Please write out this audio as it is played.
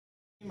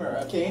Femur.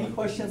 Okay, any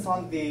questions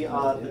on the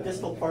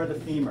distal part of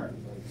the femur?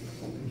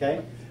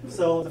 Okay,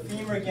 so the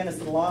femur again is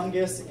the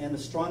longest and the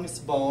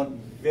strongest bone,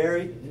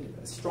 very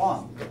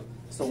strong.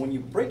 So when you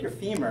break your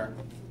femur,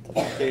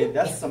 okay,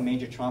 that's some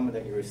major trauma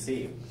that you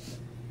receive.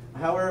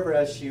 However,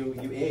 as you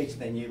age,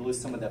 then you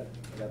lose some of that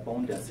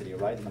bone density,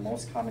 right? And the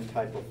most common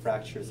type of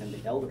fractures in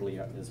the elderly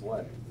is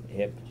what?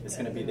 Hip. It's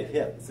going to be the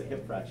hip. It's a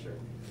hip fracture.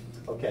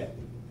 Okay.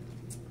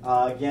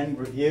 Again,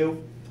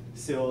 review.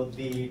 So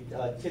the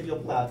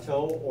tibial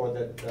plateau or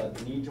the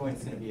knee joint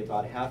is going to be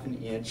about ½ an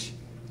inch,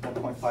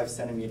 1.5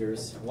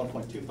 centimeters,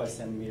 1.25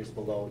 centimeters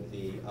below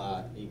the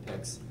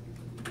apex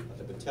of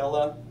the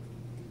patella.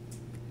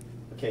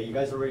 Okay, you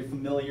guys are already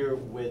familiar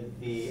with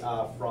the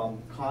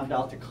from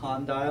condyle to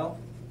condyle.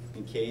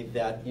 Okay,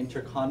 that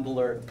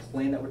intercondylar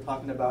plane that we're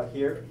talking about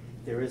here,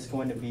 there is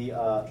going to be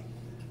an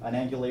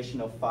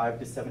angulation of 5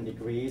 to 7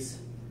 degrees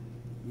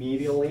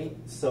medially.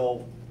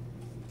 So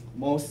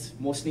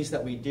most knees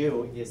that we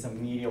do is a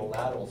medial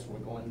lateral. So we're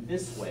going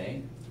this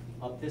way,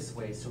 up this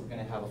way, so we're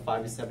going to have a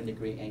 5 to 7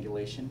 degree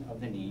angulation of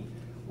the knee.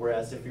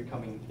 Whereas if you're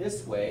coming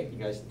this way, you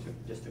guys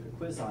just took a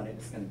quiz on it,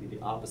 it's going to be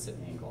the opposite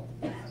angle.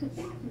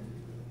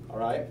 All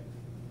right?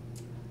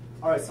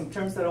 All right, some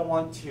terms that I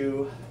want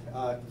to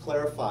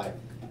clarify.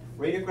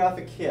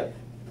 Radiographic hip,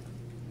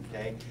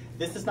 okay?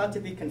 This is not to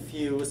be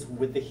confused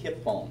with the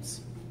hip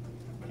bones,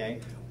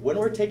 okay? When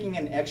we're taking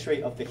an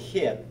x-ray of the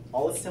hip,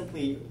 all it's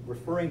simply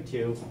referring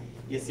to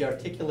is the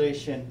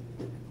articulation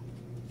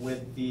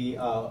with the,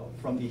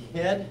 from the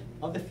head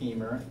of the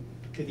femur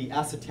to the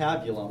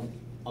acetabulum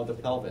of the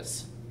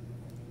pelvis,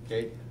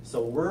 okay?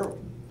 So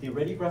the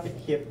radiographic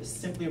hip is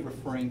simply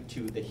referring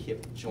to the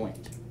hip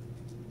joint,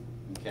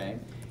 okay?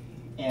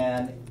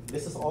 And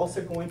this is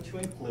also going to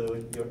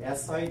include your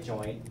SI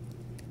joint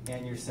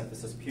and your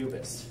symphysis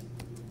pubis.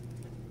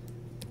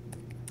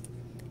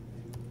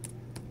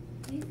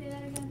 Can you say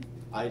that again?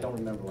 I don't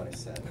remember what I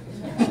said.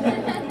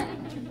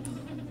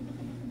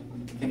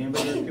 Can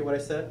anybody repeat what I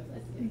said?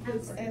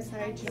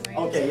 SI joint.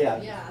 Okay,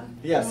 yeah.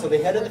 Yeah, so the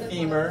head of the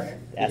femur,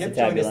 the hip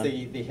joint is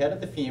the head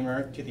of the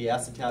femur to the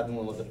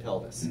acetabulum of the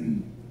pelvis.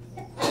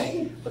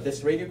 Okay? But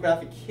this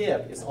radiographic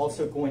hip is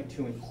also going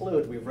to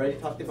include, we've already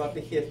talked about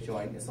the hip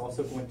joint, it's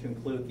also going to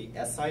include the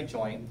SI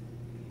joint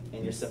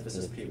and your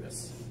symphysis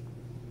pubis.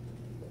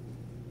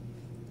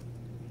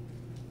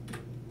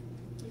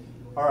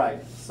 All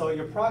right, so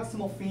your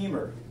proximal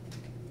femur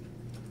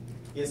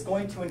is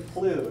going to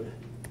include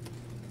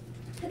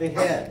the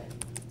head,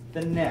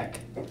 the neck.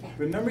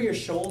 Remember your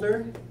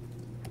shoulder?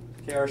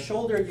 Okay, our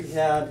shoulder, you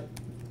had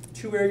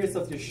two areas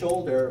of your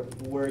shoulder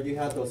where you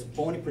had those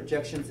bony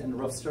projections and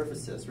rough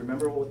surfaces.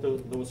 Remember what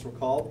those were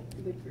called?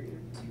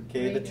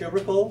 Okay, the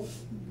tubercle.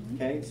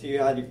 Okay, so you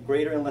had your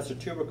greater and lesser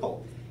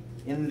tubercle.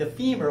 In the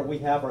femur, we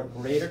have our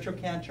greater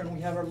trochanter and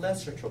we have our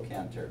lesser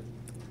trochanter.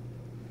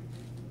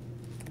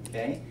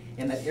 Okay,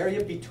 in the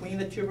area between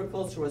the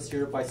tubercles was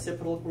your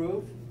bicipital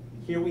groove.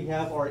 Here we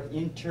have our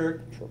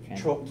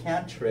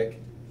intertrochanteric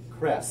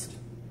crest.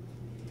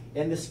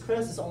 And this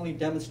crest is only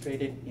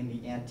demonstrated in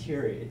the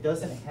anterior. It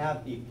doesn't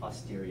have the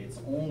posterior.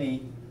 It's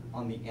only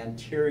on the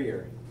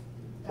anterior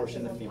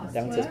portion of the femur.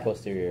 That one says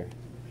posterior.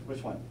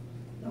 Which one?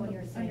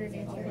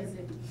 Underneath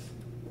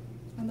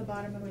on the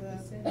bottom of the...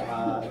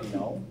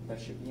 No,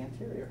 that should be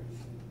anterior.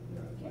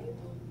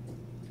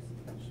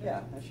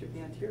 Yeah, that should be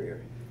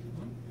anterior.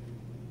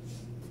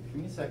 Give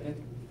me a second.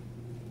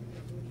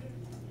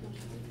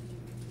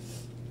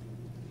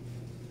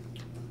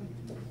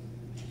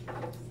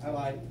 I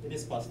lied. It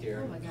is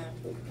posterior. Oh my God.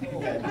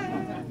 Okay.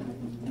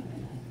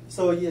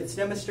 So it's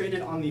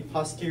demonstrated on the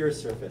posterior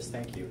surface.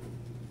 Thank you.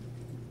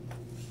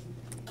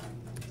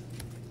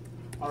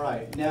 All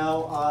right.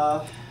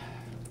 Now,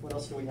 what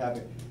else do we have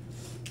here?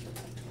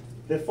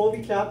 The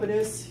fovea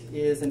capitis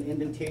is an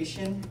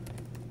indentation.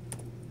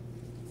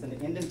 It's an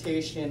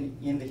indentation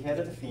in the head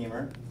of the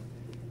femur.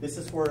 This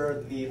is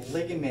where the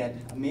ligament,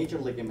 a major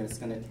ligament, is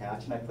going to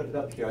attach, and I put it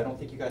up here. I don't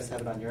think you guys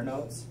have it on your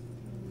notes.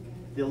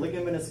 The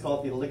ligament is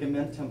called the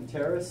ligamentum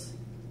teres,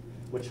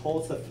 which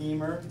holds the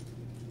femur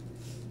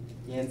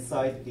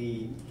inside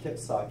the hip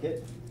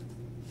socket,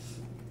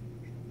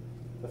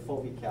 the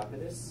fovea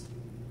capitis,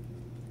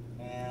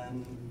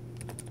 and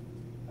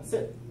that's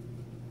it.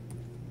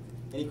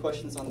 Any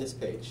questions on this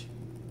page?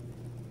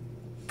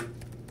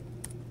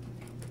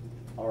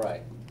 All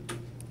right.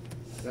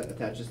 That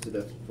attaches to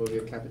the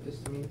fovea capitis,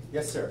 you mean?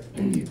 Yes, sir.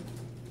 Thank you.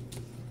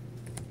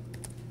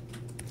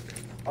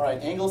 All right,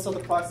 angles of the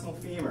proximal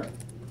femur.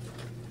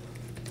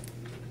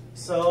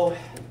 So, a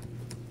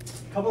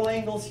couple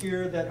angles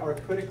here that are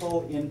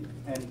critical in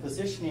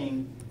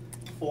positioning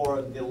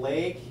for the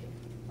leg,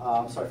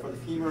 for the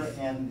femur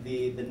and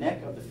the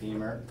neck of the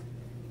femur.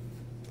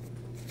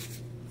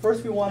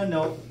 First, we want to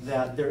note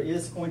that there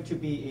is going to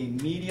be a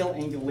medial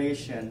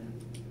angulation,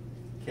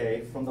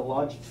 okay, from the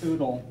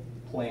longitudinal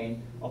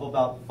plane of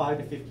about 5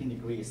 to 15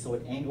 degrees. So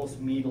it angles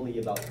medially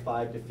about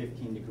 5 to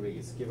 15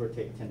 degrees, give or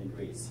take 10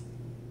 degrees.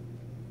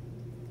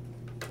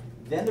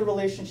 Then the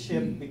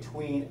relationship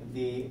between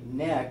the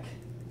neck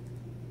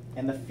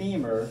and the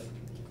femur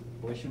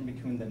elevation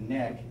between the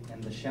neck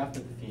and the shaft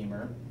of the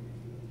femur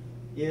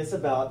is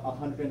about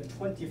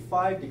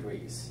 125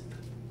 degrees.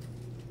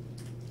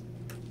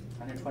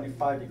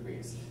 125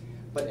 degrees.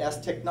 But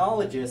as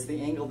technologists,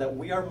 the angle that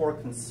we are more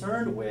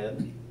concerned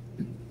with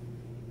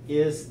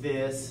is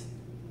this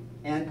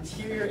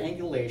anterior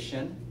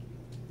angulation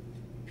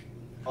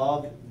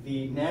of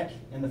the neck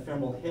and the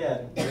femoral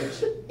head,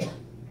 which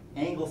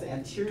angles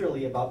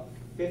anteriorly about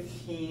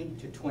 15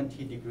 to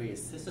 20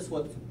 degrees. This is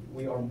what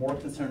we are more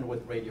concerned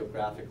with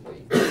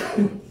radiographically.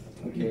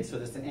 Okay, so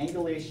there's an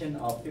angulation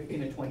of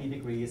 15 to 20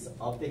 degrees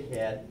of the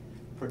head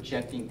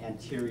projecting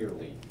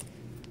anteriorly.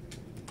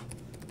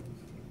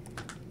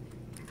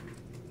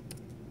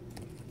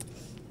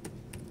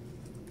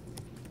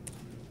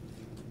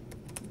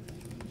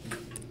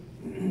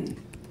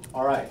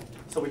 All right,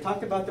 so we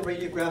talked about the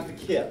radiographic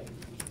hip.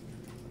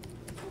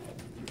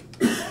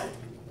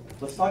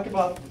 Let's talk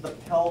about the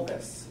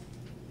pelvis.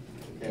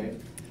 Okay,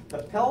 the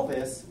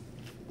pelvis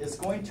is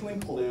going to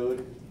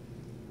include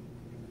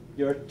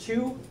your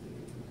two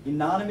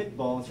innominate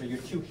bones, or your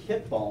two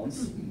hip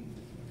bones,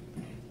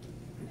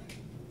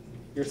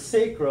 your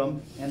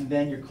sacrum, and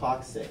then your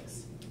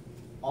coccyx.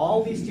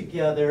 All these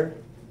together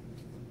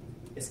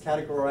is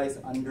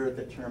categorized under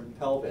the term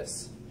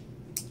pelvis.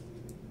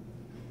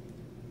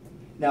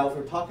 Now, if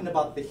we're talking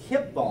about the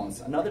hip bones,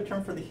 another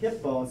term for the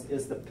hip bones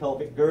is the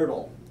pelvic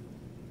girdle.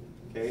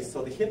 Okay,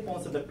 so the hip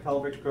bones of the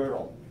pelvic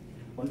girdle.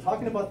 When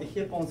talking about the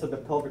hip bones of the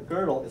pelvic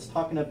girdle, it's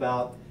talking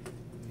about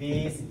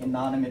these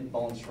innominate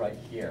bones right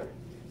here,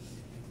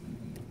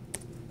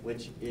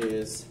 which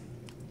is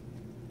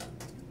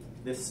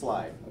this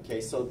slide. Okay,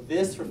 so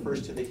this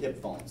refers to the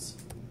hip bones.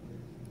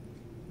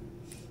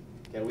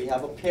 Okay, we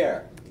have a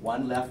pair,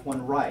 one left,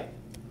 one right.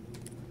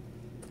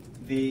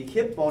 The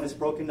hip bone is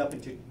broken up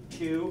into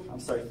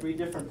three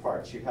different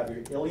parts. You have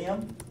your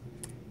ilium,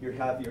 you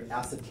have your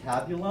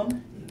acetabulum,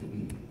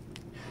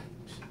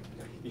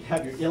 you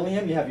have your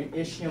ilium, you have your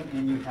ischium,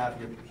 and you have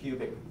your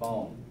pubic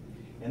bone.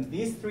 And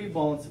these three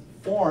bones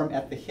form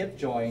at the hip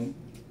joint,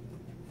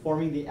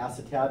 forming the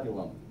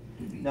acetabulum.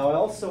 Now, I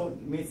also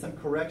made some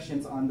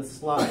corrections on the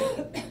slide,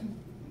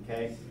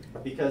 okay?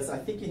 Because I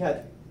think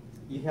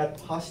you had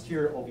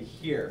posterior over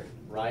here,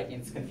 right? And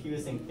it's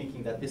confusing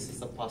thinking that this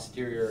is a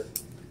posterior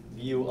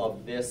view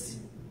of this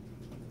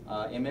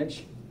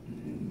image.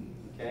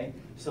 Okay,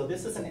 so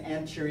this is an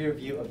anterior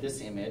view of this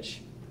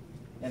image,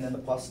 and then the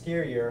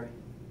posterior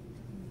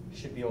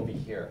should be over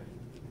here.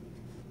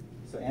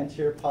 So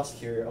anterior,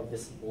 posterior of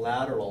this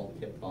lateral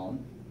hip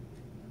bone,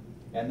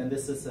 and then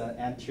this is an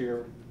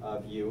anterior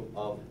view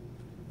of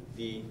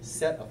the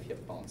set of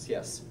hip bones.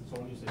 Yes?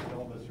 So when you say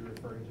pelvis, you're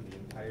referring to the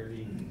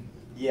entirety?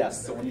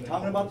 Yes, so when you're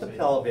talking about the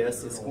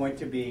pelvis, it's going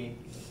to be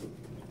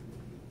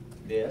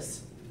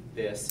this,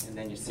 and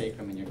then your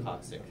sacrum and your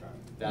coccyx.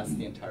 That's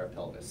the entire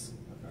pelvis.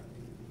 Okay.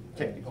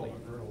 Technically. The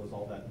pelvic girdle is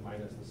all that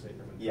minus the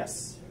sacrum? And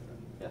Yes.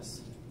 okay.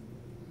 Yes.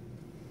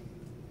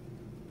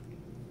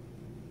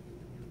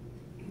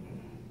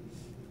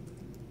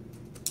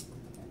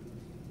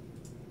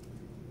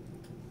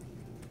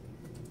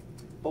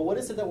 But what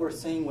is it that we're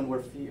saying when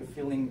we're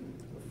feeling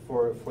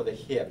for the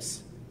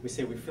hips? We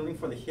say we're feeling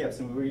for the hips,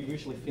 and we're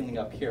usually feeling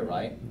up here,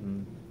 right?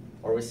 Mm-hmm.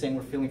 Or we're saying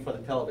we're feeling for the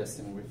pelvis,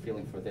 and we're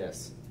feeling for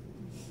this.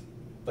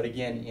 But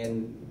again,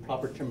 in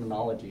proper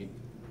terminology,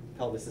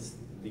 pelvis is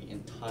the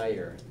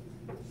entire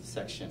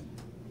section.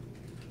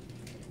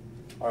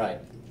 All right.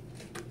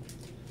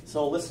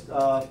 So let's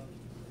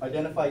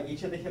identify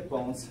each of the hip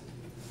bones.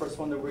 First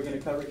one that we're going to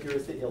cover here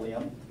is the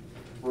ilium.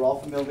 We're all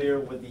familiar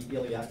with the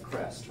iliac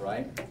crest,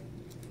 right?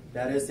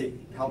 That is a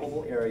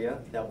palpable area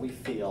that we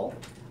feel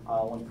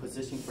when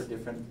positioning for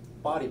different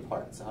body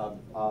parts,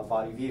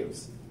 body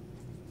views.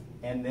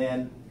 And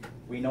then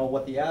we know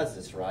what the as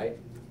is, right?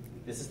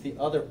 This is the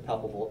other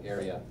palpable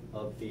area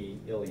of the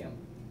ilium.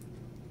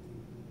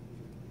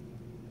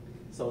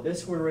 So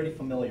this we're already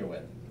familiar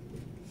with.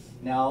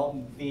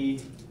 Now,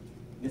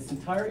 this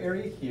entire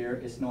area here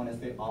is known as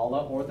the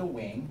ala, or the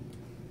wing.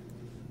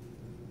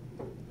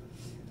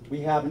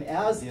 We have an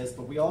as-is,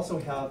 but we also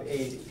have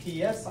a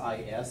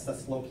PSIS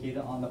that's located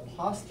on the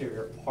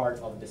posterior part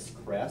of this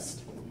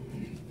crest.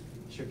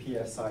 It's your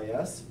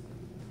PSIS.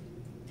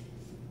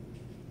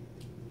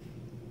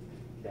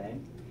 Okay.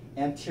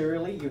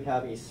 Anteriorly, you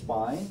have a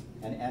spine,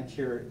 an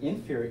anterior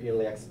inferior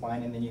iliac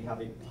spine, and then you have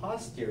a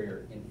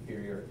posterior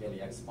inferior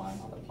iliac spine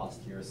on the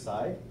posterior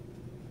side.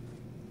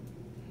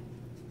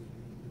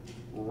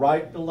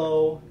 Right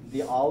below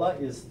the ala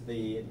is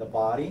the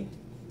body.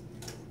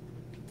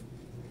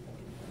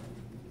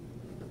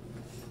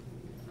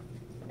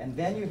 And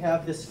then you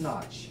have this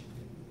notch.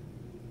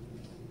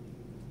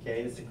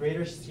 Okay, it's the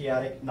greater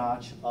sciatic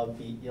notch of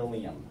the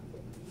ilium.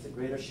 It's the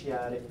greater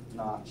sciatic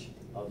notch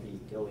of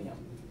the ilium.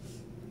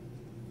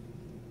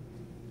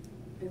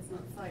 It's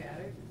not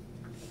sciatic.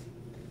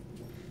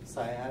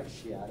 Sciatic,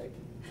 sciatic,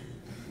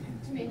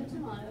 Tomato,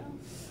 tomato.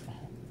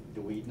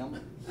 duodenum,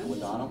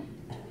 duodenum,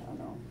 I don't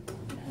know.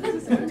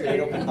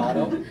 Potato,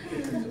 potato.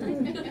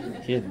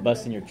 She's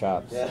busting your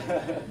chops.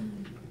 Yeah.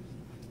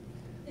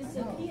 Is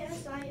the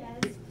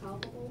PSIS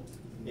palpable?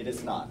 It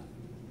is not.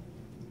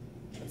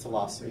 It's a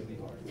lawsuit.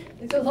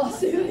 It's a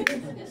lawsuit.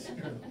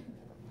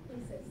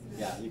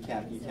 Yeah, you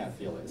can't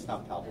feel it. It's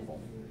not palpable.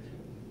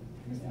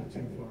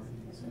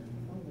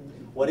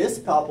 What is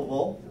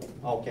palpable?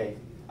 Okay,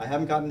 I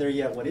haven't gotten there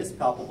yet. What is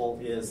palpable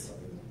is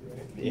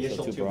the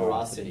ischial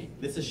tuberosity.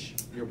 This is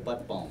your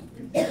butt bone.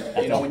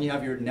 You know when you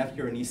have your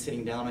nephew or niece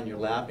sitting down on your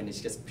lap and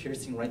it's just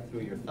piercing right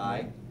through your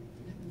thigh?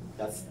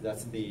 That's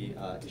the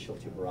ischial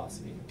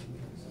tuberosity.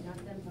 Not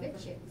them fit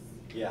chicks.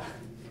 Yeah.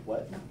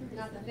 What?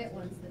 Not the fit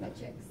ones, the fit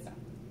chicks.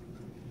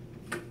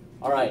 Yeah.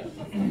 All right.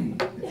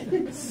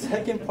 The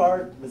second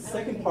part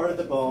of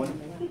the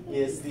bone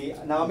is the.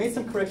 Now I made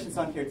some corrections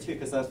on here too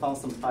because I found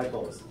some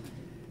typos.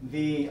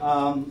 The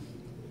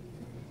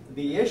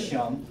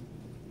ischium.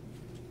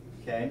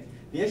 Okay.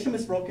 The ischium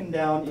is broken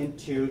down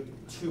into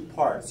two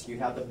parts. You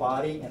have the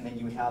body and then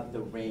you have the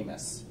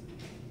ramus.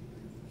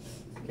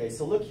 Okay.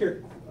 So look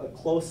here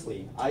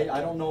closely. I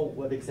don't know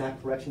what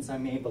exact corrections I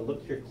made, but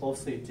look here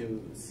closely to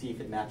see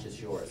if it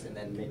matches yours, and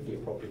then make the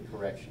appropriate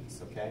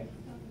corrections. Okay.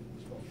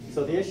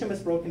 So the ischium is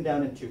broken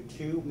down into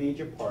two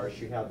major parts.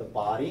 You have the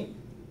body,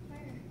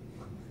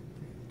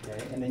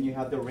 okay, and then you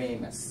have the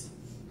ramus.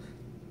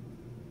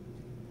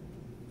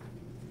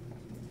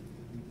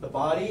 The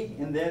body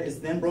is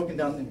then broken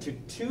down into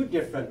two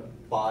different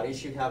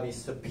bodies. You have a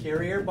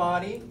superior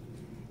body,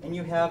 and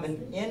you have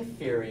an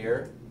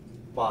inferior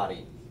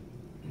body,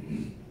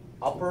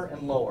 upper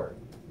and lower.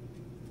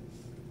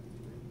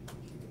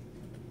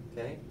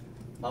 Okay,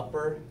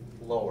 upper,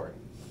 lower.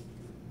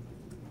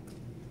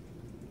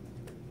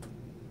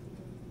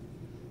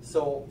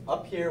 So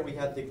up here we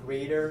have the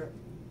greater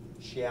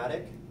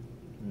sciatic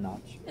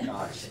Notch.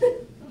 notch,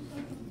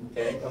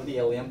 okay, of the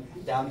ilium.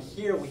 Down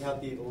here we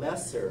have the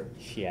lesser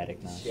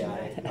Sciatic notch.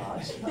 sciatic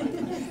notch,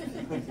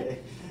 okay,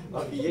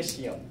 of the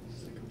ischium.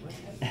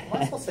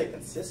 Why supposed to say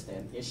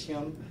consistent?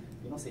 Ischium,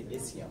 you don't say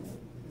ischium.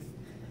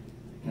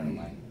 Never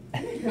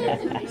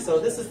mind. So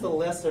this is the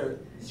lesser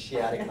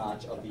sciatic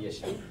notch of the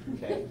ischium,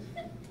 okay?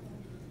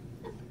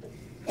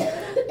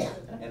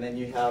 And then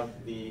you have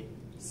the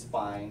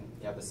spine,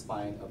 of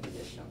the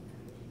ischium.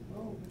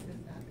 Oh,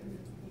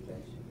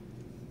 Okay.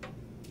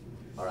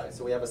 All right,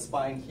 so we have a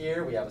spine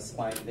here, we have a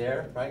spine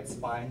there, right?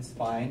 Spine,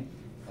 spine,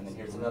 and then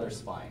here's another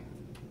spine,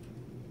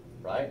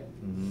 right?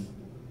 Mm-hmm.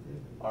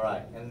 All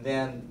right, and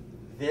then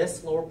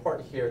this lower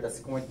part here that's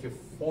going to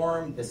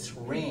form this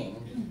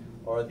ring,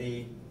 or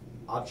the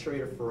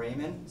obturator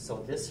foramen,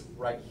 so this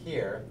right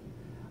here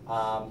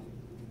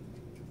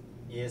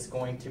is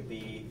going to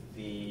be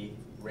the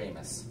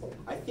ramus.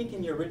 I think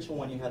in your original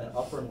one you had an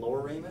upper and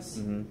lower ramus,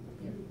 Mm-hmm.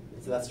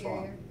 so that's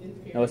wrong.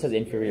 No, it says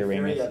inferior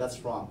ramus. Yeah, that's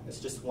wrong. It's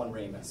just one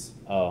ramus.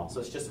 Oh. So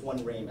it's just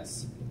one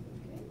ramus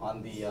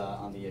on the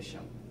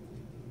ischium.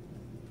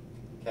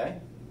 Okay?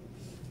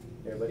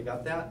 Everybody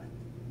got that?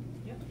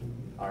 Yep.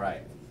 All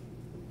right.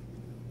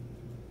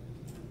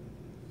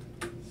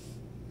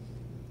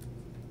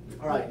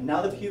 All right,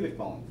 now the pubic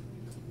bone.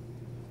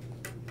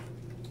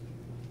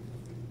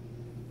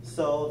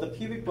 So the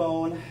pubic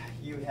bone,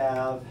 you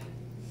have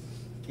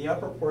the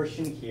upper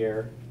portion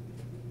here,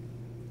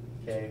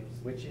 okay,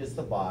 which is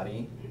the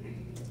body.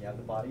 You have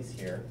the bodies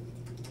here.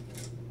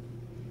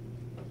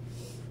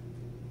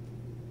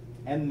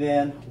 And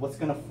then what's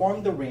going to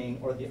form the ring,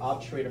 or the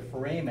obturator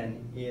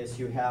foramen, is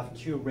you have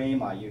two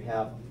rami. You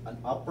have an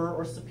upper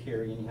or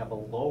superior, and you have a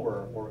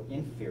lower or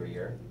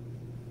inferior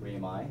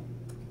rami.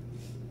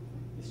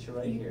 These two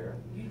right here.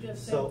 You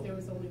just So- said there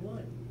was only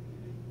one.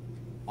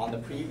 On the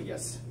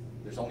previous,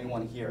 there's only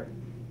one here.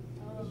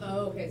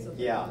 Oh, okay, so.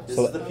 Yeah, this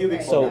So- is the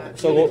pubic So, bone.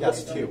 so Pubic go,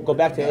 has two. go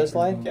back to the other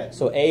slide. Okay.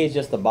 So A is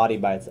just the body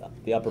by itself,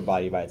 the upper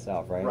body by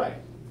itself, right? Right.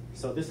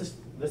 So this is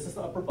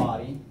the upper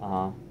body.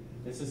 Uh-huh.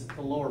 This is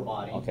the lower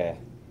body. Okay.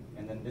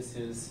 And then this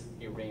is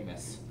a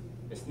ramus.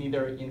 It's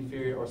neither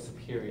inferior or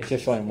superior. It's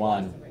just showing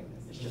one.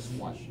 It's just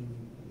one.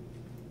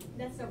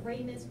 That's the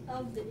ramus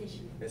of the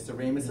issue. It's the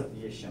ramus of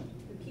the ischium.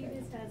 The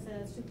pubis has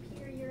a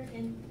superior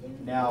and inferior.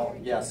 Now,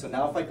 yeah, so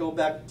now if I go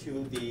back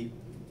to the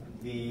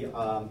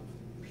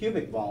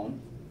pubic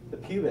bone, the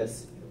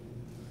pubis,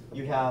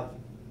 you have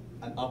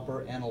an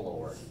upper and a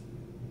lower.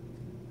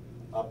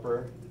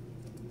 Upper,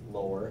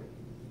 lower,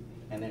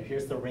 and then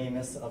here's the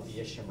ramus of the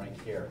ischium right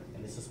here,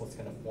 and this is what's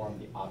going to form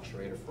the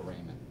obturator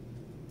foramen.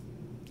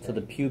 So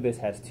the pubis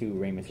has two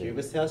ramuses.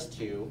 Pubis has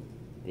two,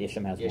 The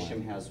ischium has ischium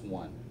one. has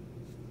one.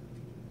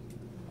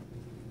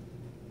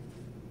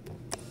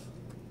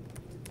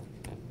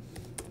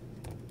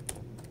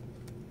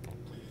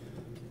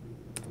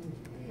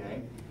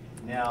 Okay.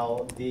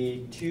 Now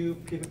the two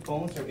pubic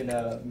bones are going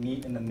to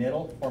meet in the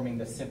middle, forming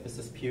the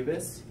symphysis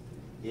pubis.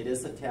 It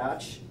is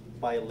attached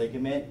by a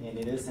ligament, and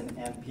it is an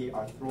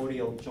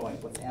ampiarthrodial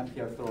joint. What's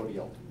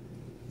ampiarthrodial?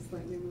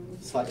 Slightly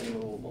moved. Slightly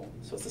movable.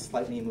 So it's a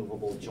slightly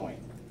movable joint.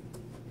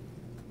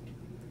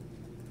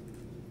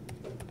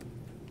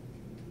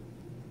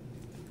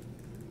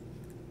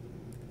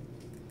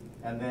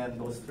 And then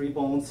those three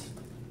bones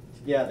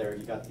together,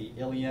 you got the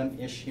ilium,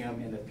 ischium,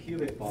 and the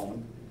pubic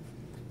bone,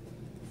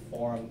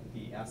 form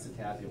the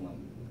acetabulum,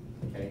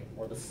 okay,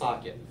 or the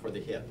socket for the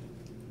hip.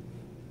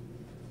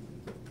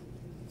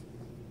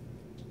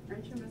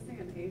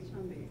 H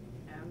on the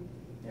M?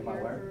 Am I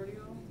where?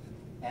 Arterial?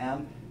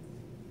 Amp,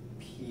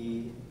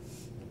 P.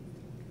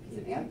 Is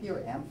it ampy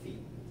or amphi?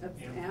 That's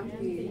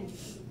ampy.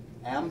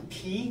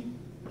 Ampy?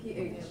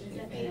 PH.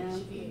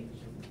 Ampy.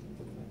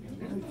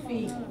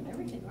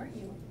 Everything, aren't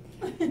you?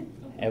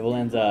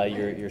 Evelyn's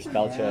your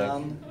spell check.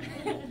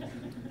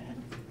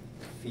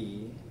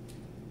 Fee.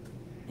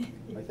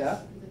 Like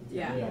that?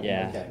 Yeah.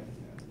 Yeah. Okay.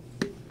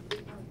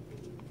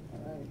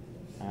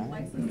 All Alright.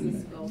 Likes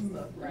to spell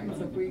stuff right,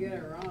 so if we get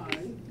it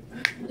wrong.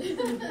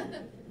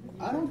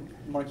 I don't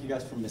mark you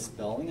guys for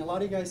misspelling. A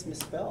lot of you guys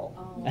misspell.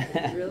 Oh,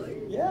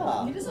 really?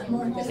 Yeah.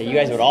 So you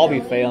guys would all be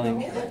failing.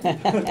 That's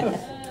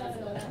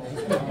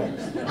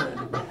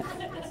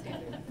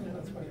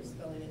why you're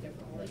spelling a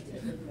different word.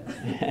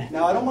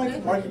 Now, I don't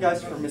mark you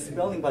guys for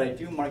misspelling, but I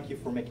do mark you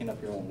for making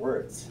up your own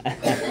words. Your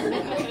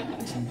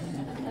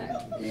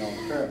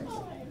own terms.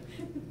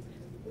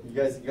 You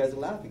guys are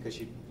laughing because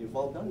you've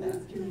all done that.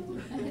 That's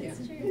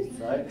true.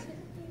 Right?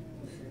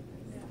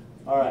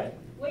 All right.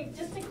 Wait,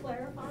 just to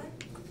clarify,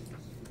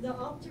 the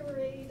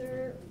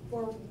obturator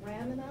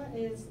foramina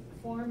is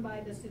formed by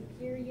the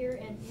superior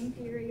and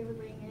inferior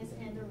ramus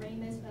and the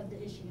ramus of the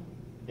ischium.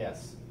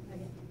 Yes.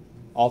 Okay.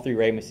 All three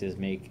ramuses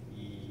make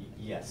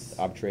Yes.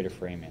 obturator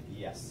foramen.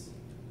 Yes.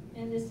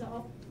 And is the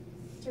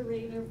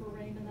obturator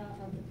foramina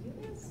of the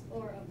pubis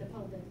or of the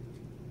pelvic?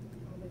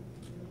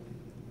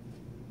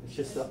 It's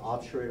just the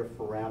obturator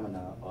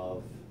foramina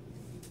of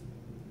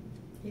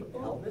the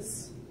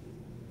pelvis.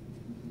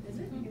 Is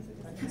it?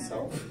 I think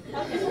so.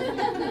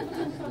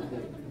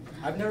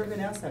 I've never been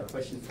asked that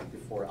question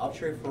before.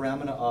 Obturator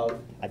foramina of.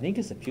 I think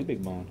it's a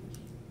pubic bone,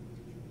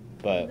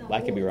 but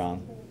I could be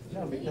wrong.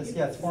 No, because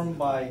it's formed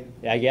by.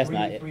 Yeah, I guess three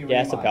not. rami.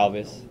 Yeah, it's the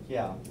pelvis.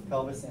 Yeah,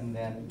 pelvis and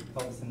then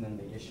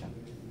the ischium.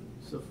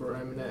 So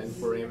foramina and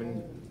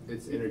foramen,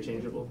 it's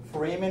interchangeable?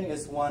 Foramen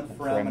is one,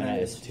 foramina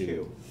is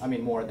two. I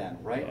mean more than,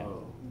 right?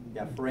 Oh.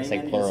 Yeah, It's foramen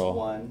like is plural.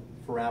 one,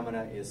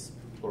 foramina is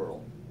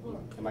plural.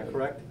 Am I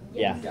correct?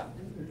 Yeah. Yeah.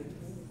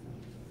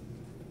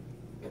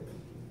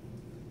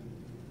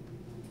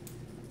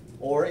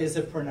 Or is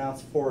it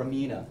pronounced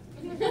foramina?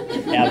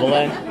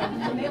 Evelyn?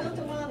 Tomato,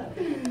 tomato. I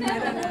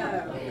don't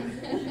know.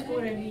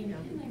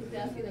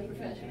 Asking the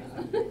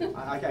professional.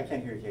 I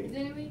can't hear you, Is Katie. there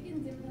any way you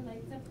can dim the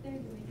lights up there to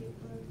make it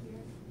clear?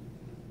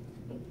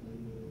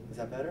 Is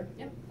that better?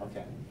 Yep.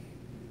 Okay.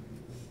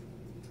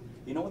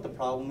 You know what the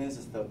problem is?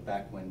 It's the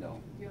back window.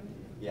 You want me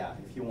to- Yeah,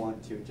 if you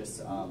want to,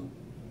 just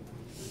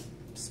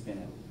spin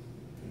it.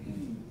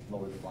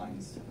 Lower the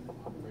blinds.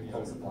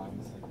 Close the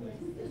blinds.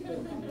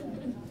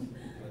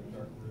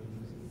 Dark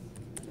rooms.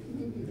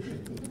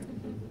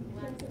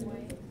 Black and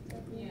white.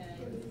 Yeah.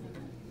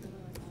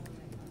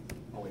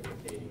 I'll wait for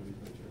Katie.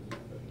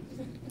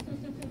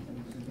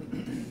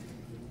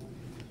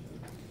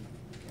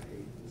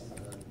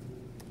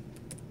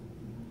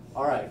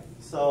 All right,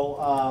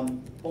 so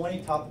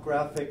bony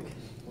topographic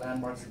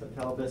landmarks of the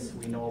pelvis.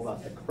 We know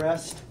about the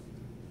crest.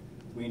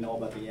 We know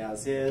about the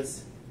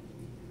as-is.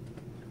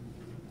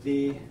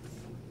 The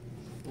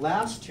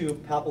last two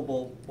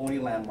palpable bony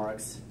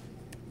landmarks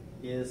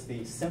is the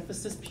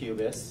symphysis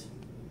pubis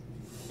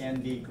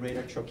and the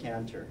greater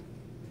trochanter.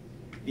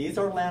 These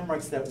are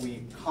landmarks that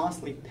we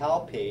constantly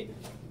palpate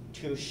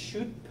to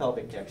shoot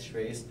pelvic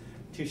x-rays,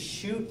 to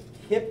shoot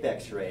hip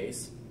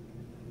x-rays,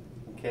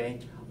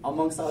 okay,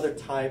 amongst other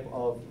type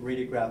of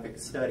radiographic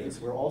studies.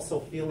 We're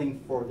also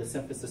feeling for the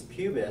symphysis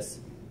pubis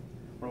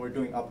when we're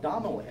doing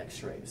abdominal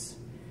x-rays.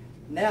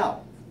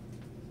 Now,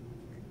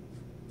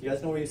 do you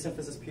guys know where your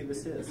symphysis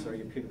pubis is, or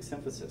your pubic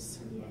symphysis?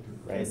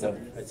 Right,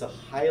 it's a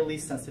highly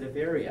sensitive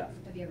area.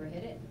 Have you ever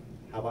hit it?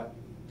 How about,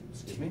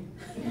 excuse me?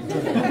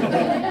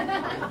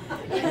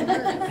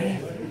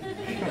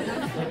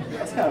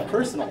 That's kind of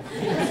personal.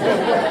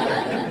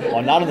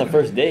 Well, not on the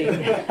first date.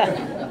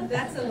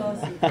 That's a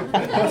lawsuit.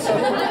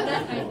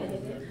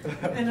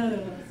 Another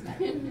lawsuit.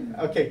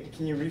 Okay,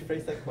 can you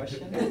rephrase that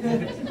question?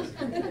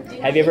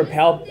 Have you ever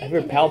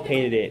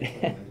palpated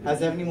it?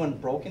 Has anyone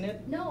broken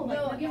it? No,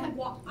 No, you have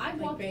I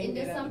walked banged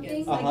into it up something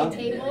against like Uh-huh. a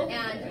table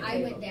and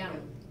I went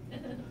down.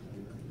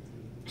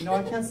 You know,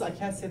 I can't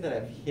say that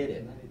I've hit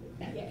it.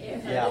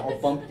 Yeah, or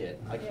bumped it.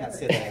 I can't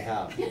say that I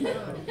have.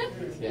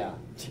 Yeah.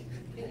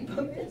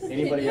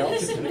 Anybody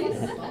else?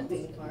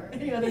 Bumping part.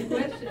 Any other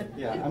question?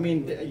 Yeah, I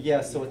mean,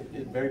 yeah, so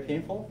it's very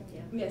painful?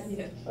 Yes.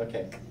 Yes.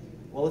 Okay.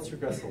 Well, let's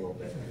regress a little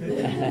bit.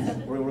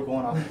 We're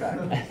going off track.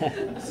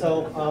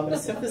 So the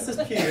symphysis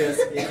pubis,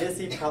 it is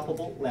a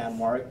palpable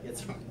landmark.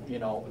 It's, you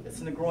know, it's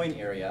in the groin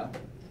area,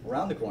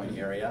 around the groin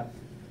area.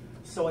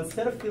 So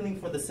instead of feeling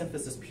for the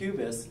symphysis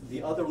pubis,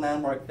 the other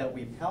landmark that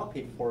we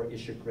palpate for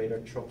is your greater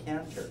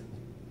trochanter.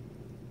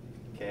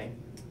 Okay?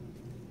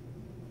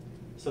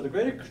 So the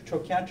greater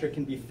trochanter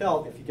can be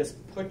felt if you just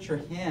put your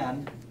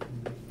hand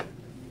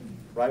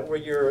right where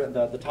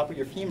the top of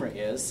your femur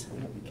is,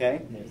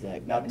 okay? There's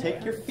that. Now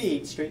take your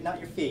feet, straighten out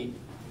your feet,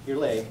 your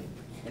leg,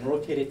 and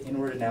rotate it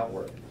inward and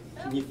outward.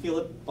 Can you feel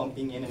it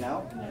bumping in and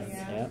out?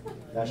 Yeah.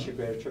 That's your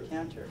greater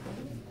trochanter.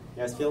 You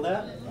guys feel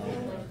that?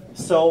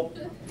 So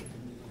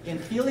in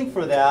feeling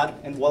for that,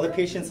 and while the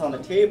patient's on the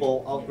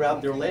table, I'll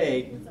grab their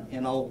leg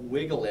and I'll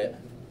wiggle it.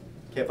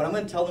 Okay, but I'm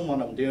going to tell them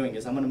what I'm doing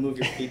is I'm going to move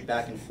your feet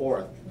back and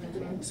forth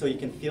so you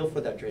can feel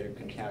for that greater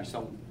trochanter. So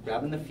I'm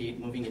grabbing the feet,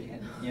 moving it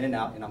in and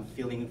out, and I'm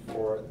feeling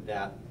for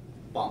that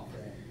bump.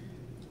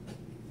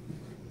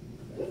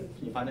 Can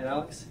you find it,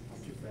 Alex?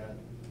 Too bad.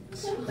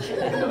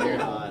 No, you're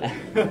not.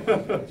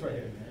 It's right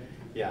here.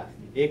 Yeah,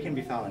 it can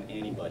be found on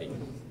anybody.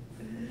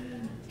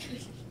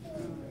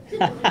 All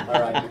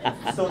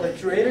right, so the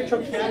greater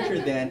trochanter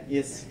then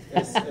is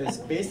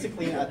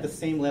basically at the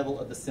same level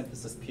of the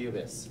symphysis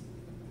pubis.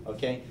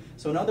 Okay,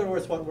 so in other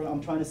words, what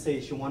I'm trying to say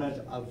is you want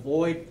to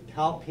avoid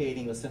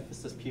palpating the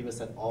symphysis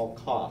pubis at all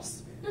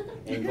costs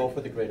and go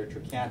for the greater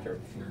trochanter.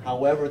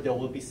 However, there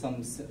will be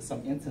some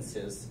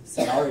instances,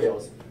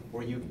 scenarios,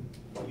 where you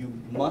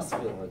must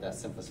feel for that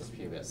symphysis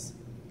pubis.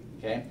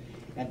 Okay,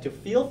 and to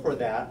feel for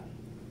that,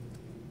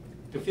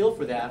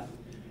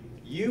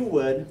 you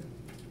would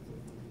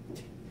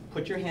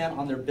put your hand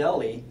on their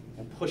belly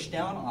and push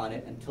down on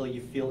it until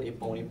you feel a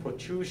bony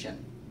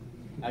protrusion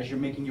as you're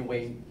making your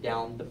way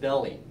down the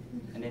belly.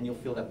 And then you'll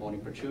feel that bony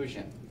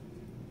protrusion.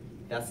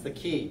 That's the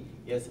key,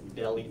 is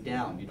belly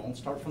down. You don't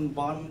start from the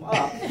bottom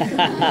up.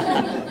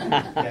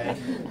 Okay?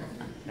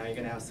 Now you're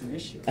going to have some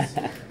issues.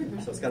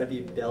 So it's got to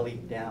be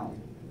belly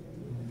down.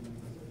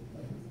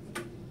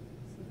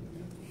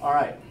 All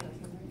right.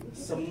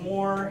 Some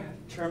more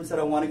terms that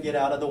I want to get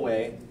out of the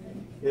way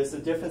is the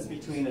difference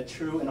between a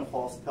true and a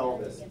false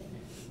pelvis.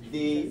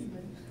 The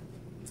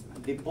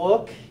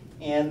book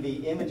and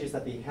the images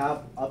that they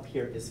have up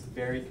here is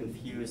very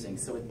confusing,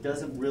 so it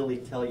doesn't really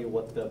tell you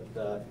what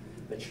the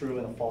true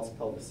and the false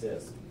pelvis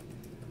is.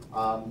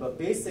 But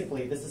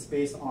basically, this is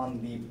based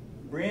on the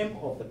rim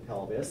of the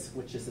pelvis,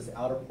 which is this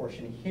outer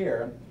portion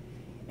here,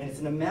 and it's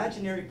an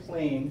imaginary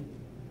plane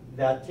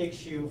that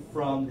takes you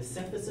from the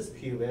symphysis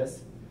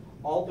pubis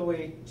all the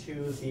way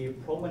to the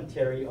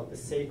promontory of the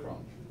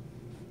sacrum.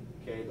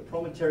 Okay, the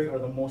promontory are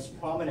the most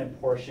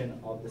prominent portion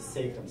of the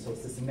sacrum, so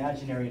it's this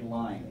imaginary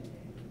line.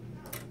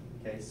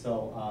 Okay,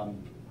 so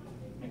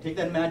you take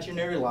that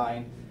imaginary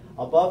line.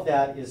 Above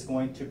that is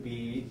going to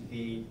be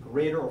the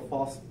greater or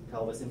false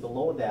pelvis, and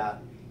below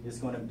that is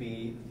going to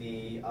be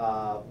the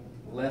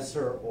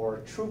lesser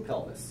or true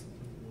pelvis.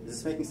 Is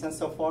this making sense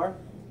so far?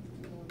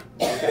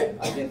 Okay,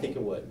 I didn't think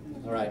it would.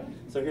 All right,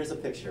 so here's a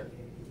picture.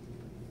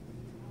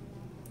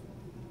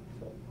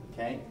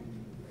 Okay,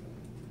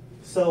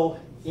 so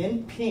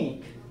in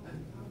pink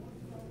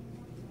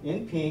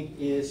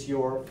is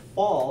your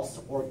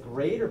false or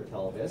greater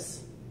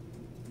pelvis.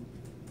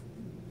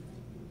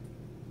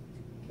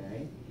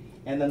 Okay,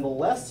 and then the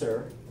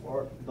lesser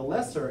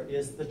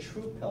is the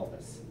true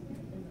pelvis.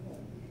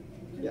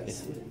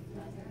 Yes.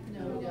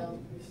 No.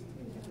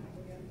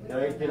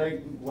 Did I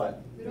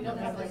what? We don't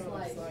have the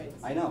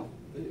slides. I know.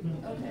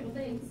 Okay,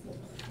 thanks.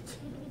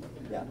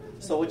 Yeah.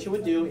 So what you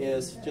would do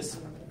is just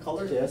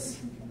color this.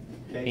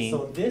 Okay. Pink.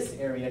 So this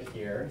area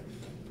here,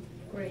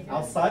 Great.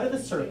 outside of the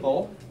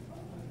circle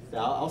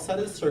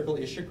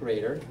is your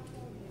greater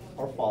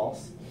or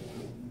false,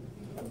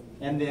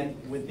 and then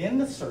within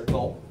the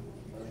circle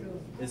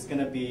is going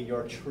to be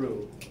your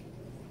true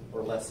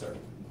or lesser.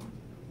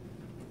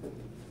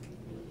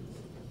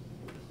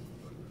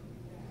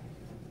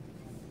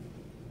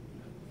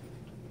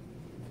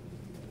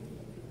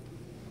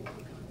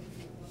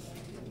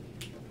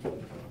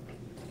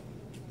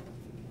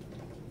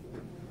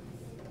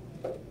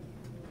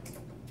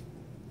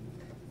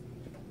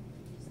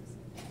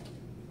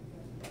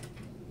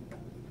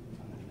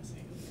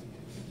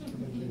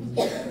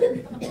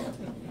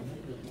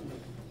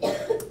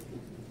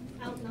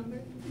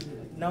 Outnumbered?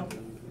 No,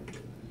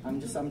 I'm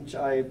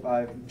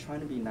trying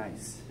to be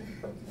nice.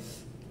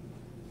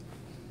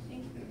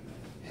 Thank you.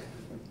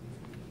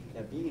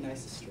 Yeah, being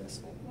nice is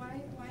stressful. Why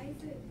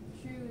is it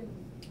true and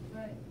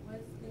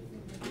what's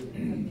the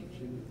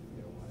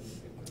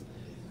significance?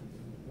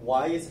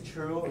 Why is it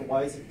true, or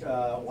why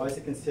is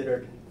it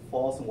considered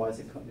false, and why is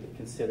it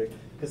considered?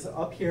 Because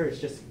up here it's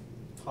just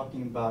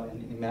talking about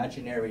an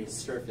imaginary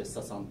surface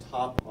that's on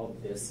top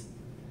of this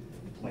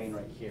plane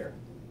right here.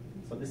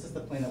 So this is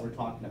the plane that we're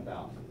talking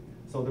about.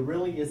 So there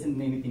really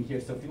isn't anything here.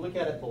 So if you look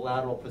at it the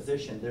lateral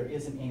position, there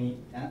isn't any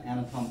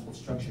anatomical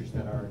structures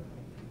that are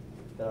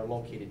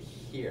located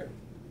here,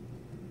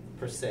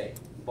 per se,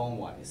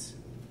 bone-wise.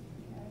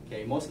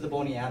 Okay, most of the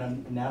bony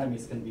anatomy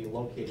is going to be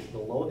located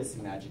below this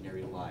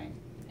imaginary line.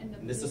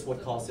 And this is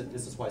what calls it.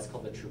 This is why it's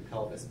called the true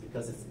pelvis,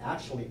 because it's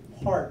actually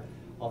part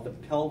of the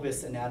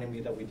pelvis anatomy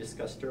that we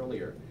discussed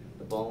earlier.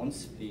 The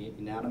bones, the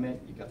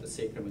inanimate, you got the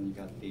sacrum, and you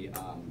got the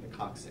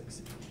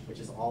coccyx, which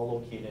is all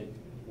located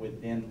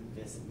within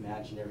this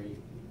imaginary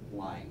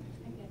line.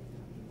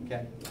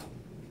 Okay.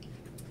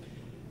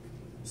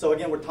 So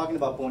again, we're talking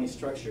about bony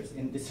structures.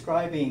 In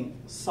describing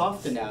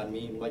soft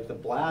anatomy, like the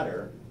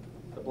bladder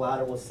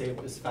will say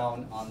is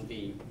found on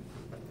the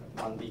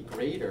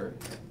greater,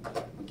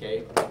 okay,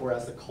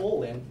 whereas the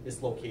colon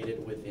is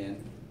located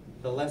within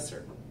the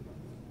lesser.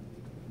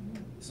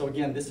 So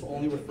again, this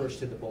only refers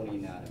to the bony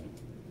anatomy.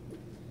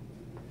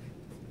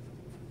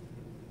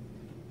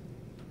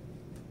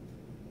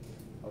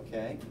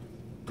 Okay.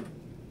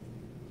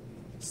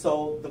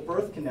 So the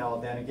birth canal,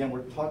 then again,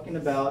 we're talking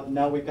about,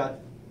 now we've got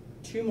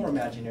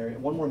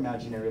one more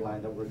imaginary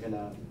line that we're going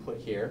to put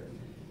here.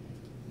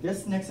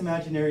 This next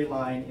imaginary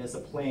line is a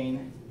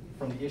plane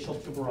from the ischial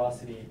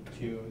tuberosity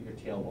to your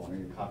tailbone or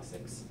your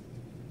coccyx.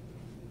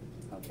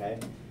 Okay?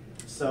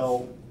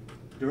 So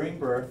during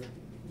birth,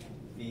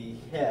 the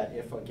head,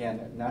 if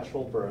again,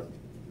 natural birth,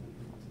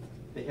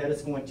 the head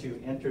is going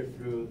to enter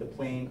through the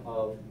plane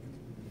of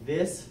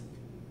this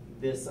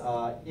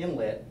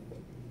inlet,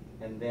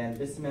 and then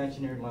this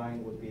imaginary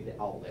line would be the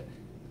outlet.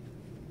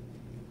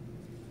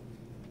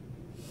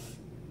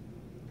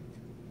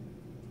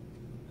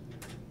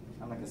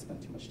 I'm not going to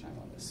spend too much time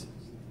on this.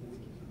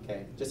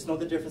 Okay, just know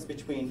the difference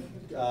between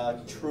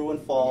true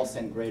and false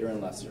and greater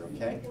and lesser,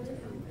 okay?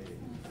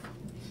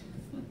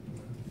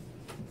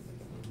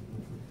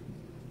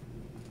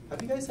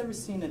 Have you guys ever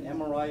seen an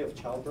MRI of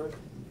childbirth?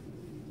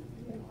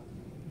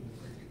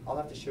 I'll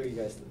have to show you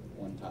guys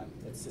one time.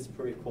 It's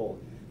pretty cool.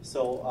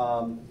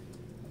 So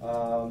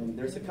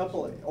there's a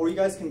couple, or you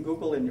guys can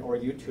Google it or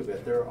YouTube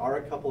it. There are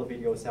a couple of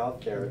videos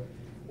out there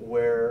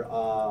where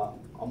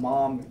a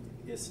mom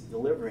is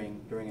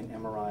delivering during an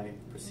MRI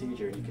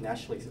procedure. You can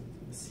actually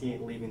see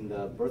it leaving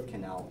the birth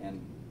canal,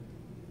 and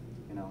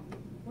you know.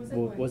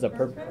 What was the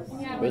purpose?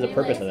 Yeah, What was the when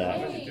purpose they of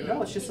like, that? hey,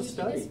 No, it's just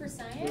a can you do study. this for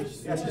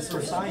science? Yeah, it's just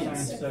for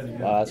science.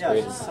 Wow, that's Yeah, great.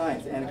 it's just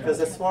science, and because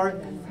as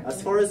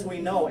far as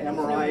we know,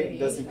 MRI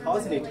doesn't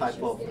cause any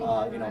type of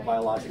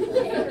biological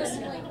effects.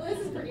 Like, well, this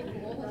is pretty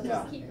cool. We'll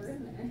Yeah. just keep her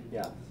in there.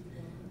 Yeah.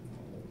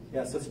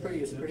 Yeah, so it's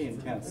pretty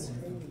intense.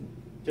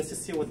 Just to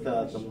see what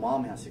the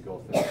mom has to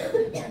go through.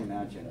 I can't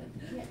imagine.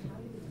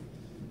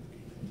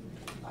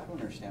 I don't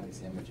understand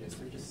these images.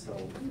 They're just so.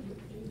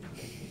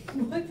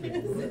 What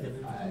is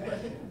it?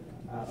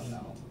 I don't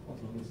know.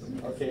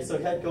 Okay, so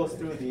head goes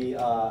through the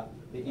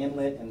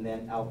inlet and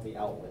then out the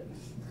outlet.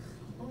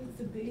 Oh, it's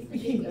a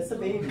baby. It's a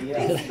baby,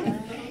 yeah.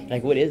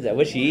 Like, what is that?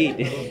 What'd she eat?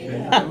 She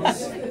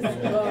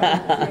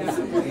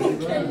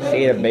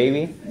ate a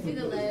baby? See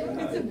the leg?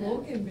 It's a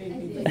broken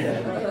baby.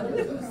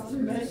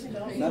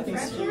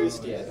 Nothing's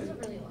fused yet.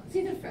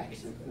 See the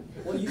fraction?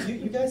 Well,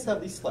 you guys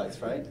have these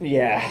slides, right?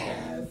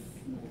 Yeah.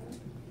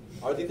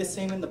 Are they the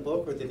same in the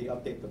book, or did they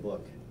update the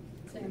book?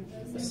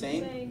 The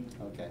same? Same.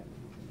 Okay.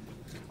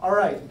 All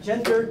right,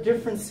 gender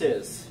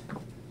differences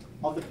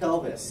of the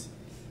pelvis.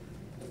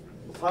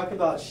 We'll talk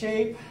about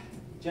shape,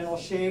 general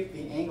shape,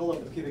 the angle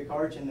of the pubic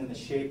arch, and then the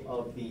shape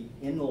of the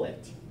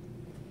inlet.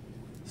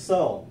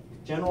 So,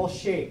 general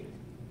shape.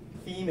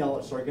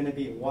 Females are going to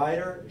be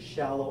wider,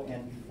 shallow,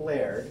 and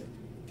flared,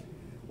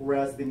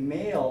 whereas the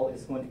male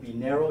is going to be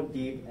narrow,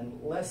 deep,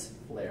 and less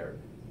flared.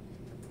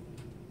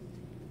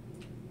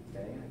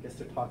 Okay, I guess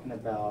they're talking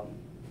about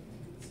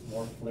it's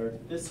more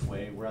flared this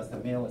way, whereas the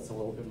male is a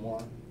little bit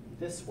more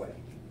this way.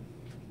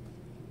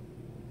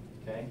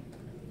 Okay?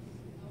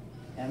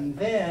 And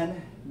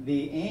then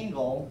the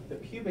angle, the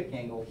pubic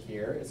angle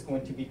here, is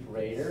going to be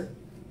greater,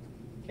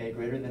 okay,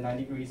 greater than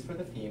 90 degrees for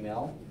the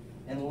female,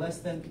 and less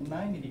than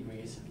 90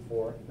 degrees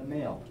for the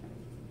male.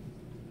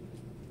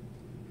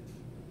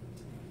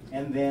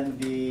 And then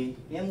the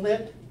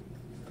inlet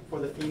for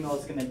the female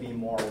is going to be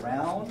more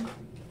round,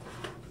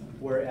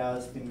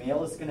 whereas the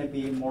male is going to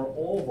be more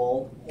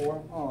oval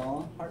or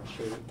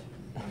heart-shaped.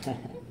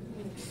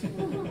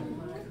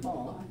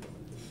 Aw.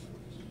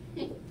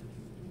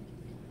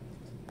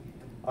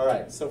 All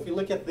right, so if you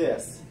look at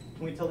this,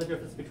 can we tell the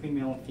difference between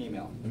male and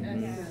female?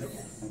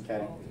 Yes.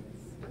 Okay.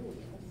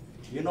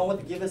 You know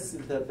what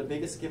the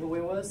biggest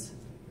giveaway was?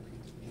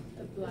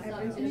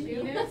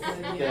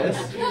 Yes.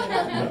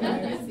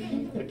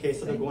 Okay,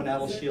 so the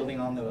gonadal shielding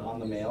on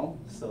the male,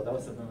 so that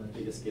was the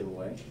biggest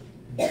giveaway.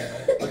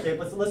 Okay,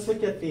 but so let's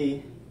look at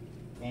the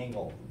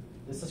angle.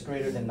 This is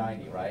greater than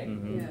 90, right?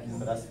 Mhm. Yes.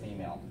 So that's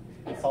female.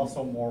 It's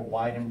also more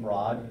wide and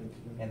broad,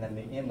 and then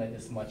the inlet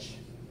is much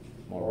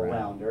more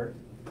rounder.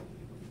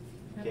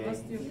 Okay.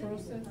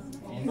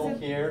 Angle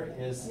here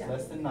is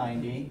less than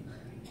 90.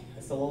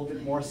 It's a little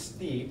bit more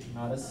steep,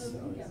 not as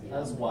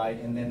wide,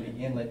 and then the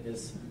inlet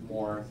is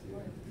more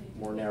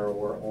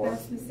narrower. Or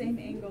That's the same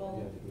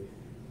angle,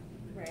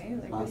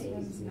 right? Like this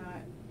one's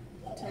not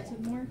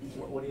tilted more?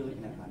 what are you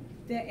looking at, hon?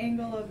 The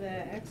angle of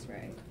the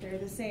X-ray, they're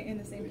the same in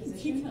the same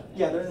position?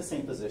 Yeah, they're in the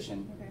same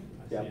position. Okay.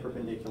 Yeah,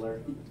 perpendicular.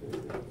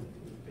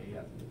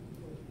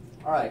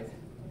 All right.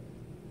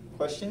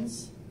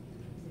 Questions?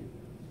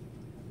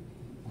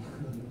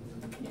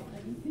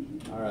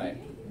 All right.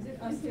 Is it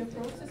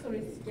osteoporosis or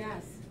is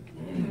gas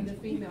in the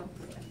female?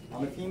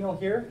 On the female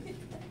here.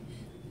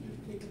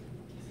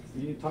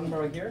 You talking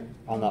about right here?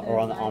 On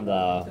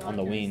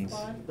the wings.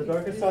 The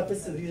darker spot.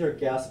 These are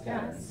gas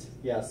patterns.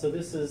 Yeah. So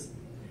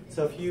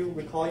if you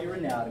recall your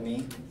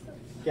anatomy,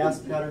 gas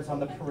patterns on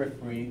the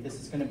periphery. This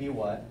is going to be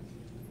what?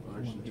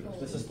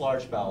 This is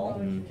large bowel.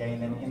 Okay,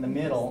 and then in the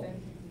middle,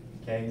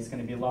 okay, is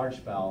going to be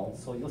large bowel.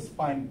 So you'll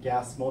find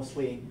gas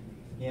mostly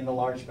in the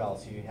large bowel.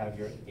 So you have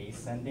your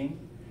ascending.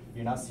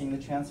 You're not seeing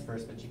the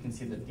transverse, but you can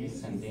see the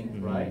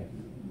descending, right?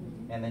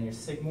 And then your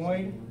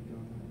sigmoid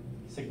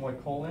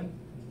colon.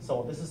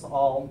 So this is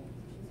all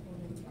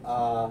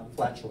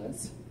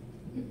flatulence.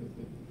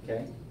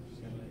 Okay?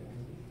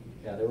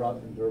 Yeah, they're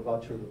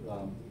about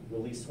to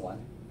release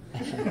one.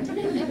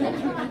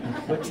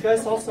 But you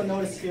guys also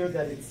notice here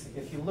that it's,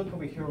 if you look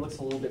over here, it looks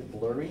a little bit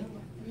blurry.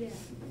 Yeah.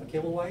 Okay,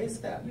 well, why is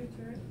that?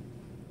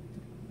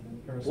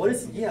 What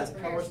is, yes,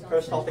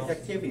 peristaltic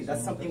activity.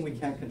 That's something we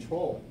can't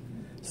control.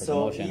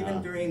 So motion,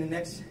 even during the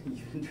next,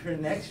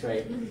 during the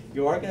X-ray,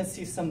 you are going to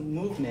see some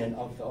movement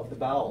of the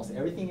bowels.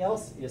 Everything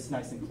else is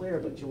nice and clear,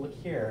 but you look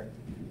here,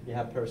 you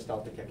have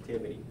peristaltic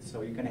activity.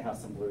 So you're going to have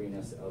some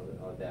blurriness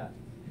of that.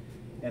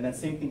 And then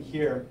same thing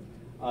here.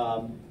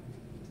 You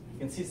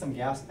can see some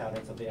gas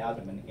patterns of the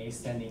abdomen.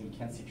 Ascending, you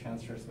can't see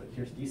transfers, but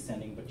here's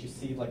descending. But you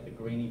see like the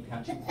grainy,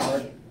 patchy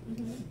part.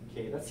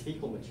 Okay, that's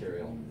fecal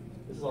material.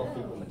 This is all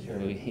fecal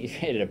material. He's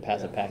ready to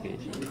pass a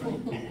package.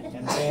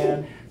 And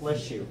then,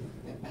 bless you.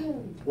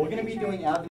 We're going to be doing abdomen.